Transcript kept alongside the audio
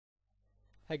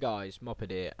Hey guys,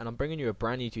 Moppet here, and I'm bringing you a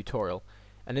brand new tutorial.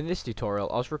 And in this tutorial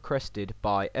I was requested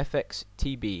by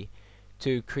FXTB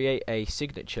to create a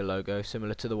signature logo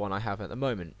similar to the one I have at the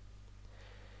moment.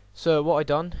 So what I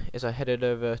done is I headed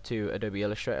over to Adobe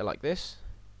Illustrator like this,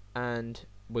 and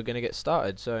we're going to get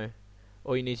started. So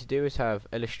all you need to do is have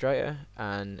Illustrator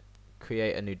and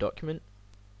create a new document.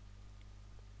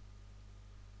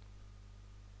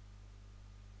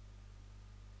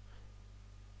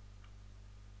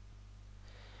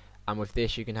 And with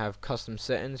this you can have custom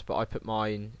settings, but I put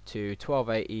mine to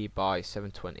 1280 by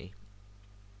 720.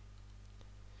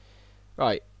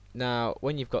 Right, now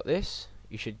when you've got this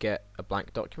you should get a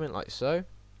blank document like so,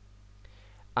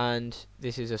 and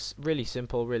this is a really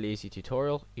simple, really easy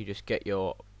tutorial. You just get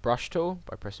your brush tool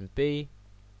by pressing B,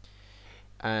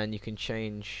 and you can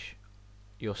change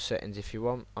your settings if you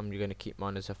want. I'm going to keep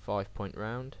mine as a 5-point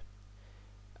round,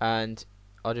 and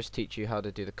I'll just teach you how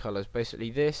to do the colors.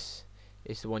 Basically this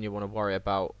is the one you want to worry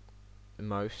about the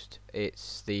most.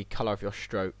 It's the color of your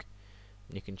stroke,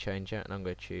 and you can change it, and I'm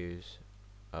going to choose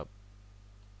a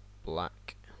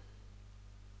black.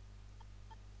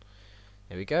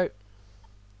 There we go.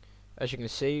 As you can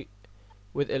see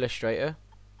with Illustrator,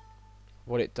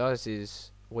 what it does is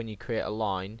when you create a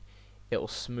line it will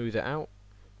smooth it out,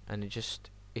 and it just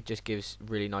gives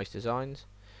really nice designs.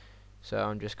 So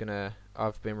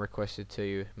I've been requested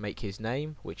to make his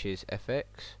name, which is FX,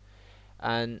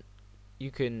 and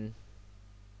you can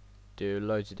do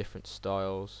loads of different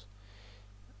styles.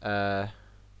 I'm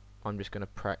just going to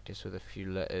practice with a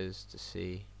few letters to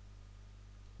see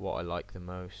what I like the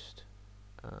most.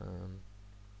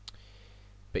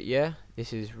 But yeah,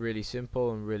 this is really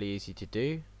simple and really easy to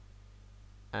do,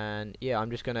 and yeah,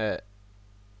 I'm just going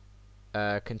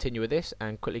to continue with this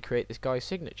and quickly create this guy's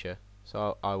signature.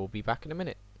 So I will be back in a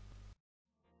minute.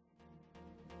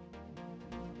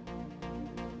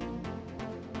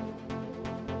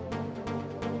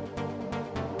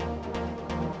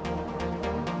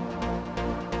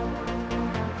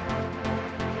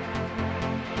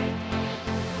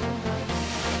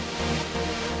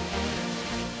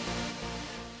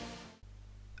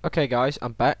 Okay guys,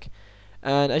 I'm back,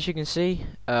 and as you can see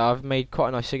I've made quite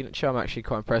a nice signature. I'm actually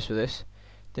quite impressed with this.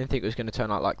 Didn't think it was going to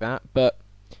turn out like that, but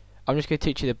I'm just going to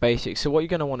teach you the basics. So what you're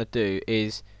going to want to do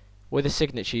is, with a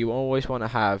signature you always want to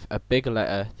have a big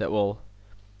letter that will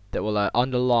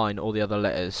underline all the other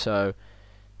letters. So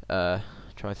try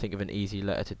and think of an easy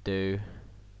letter to do.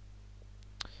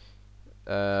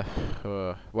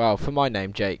 Well, for my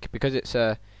name, Jake, because it's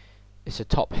a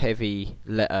top heavy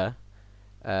letter,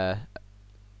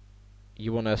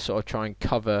 you want to sort of try and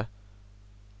cover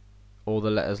all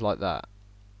the letters like that,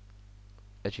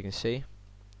 as you can see.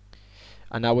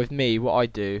 And now with me, what I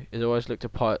do is I always look to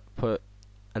put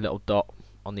a little dot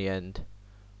on the end,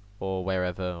 or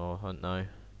wherever, or I don't know,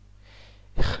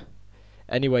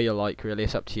 anywhere you like really,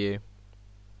 it's up to you.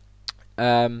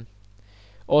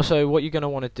 Also what you're going to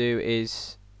want to do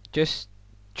is just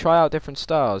try out different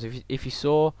styles. If you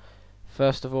saw,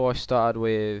 first of all I started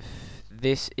with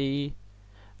this E,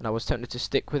 and I was tempted to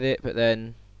stick with it, but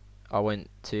then I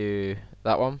went to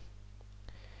that one.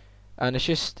 And it's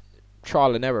just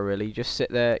trial and error really. Just sit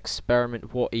there,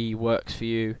 experiment what E works for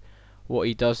you, what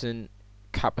E doesn't.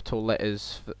 Capital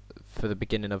letters for the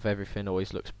beginning of everything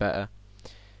always looks better.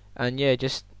 And yeah,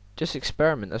 just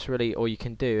experiment. That's really all you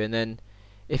can do. And then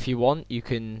if you want, you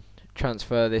can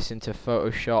transfer this into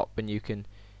Photoshop, and you can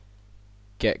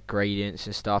get gradients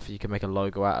and stuff. You can make a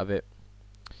logo out of it.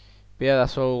 But yeah,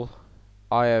 that's all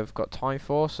I have got time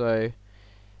for. So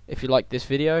if you like this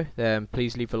video, then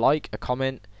please leave a like, a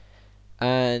comment,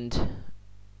 and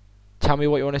tell me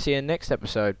what you want to see in the next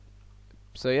episode.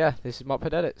 So yeah, this is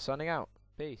MrClemmence signing out.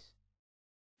 Peace.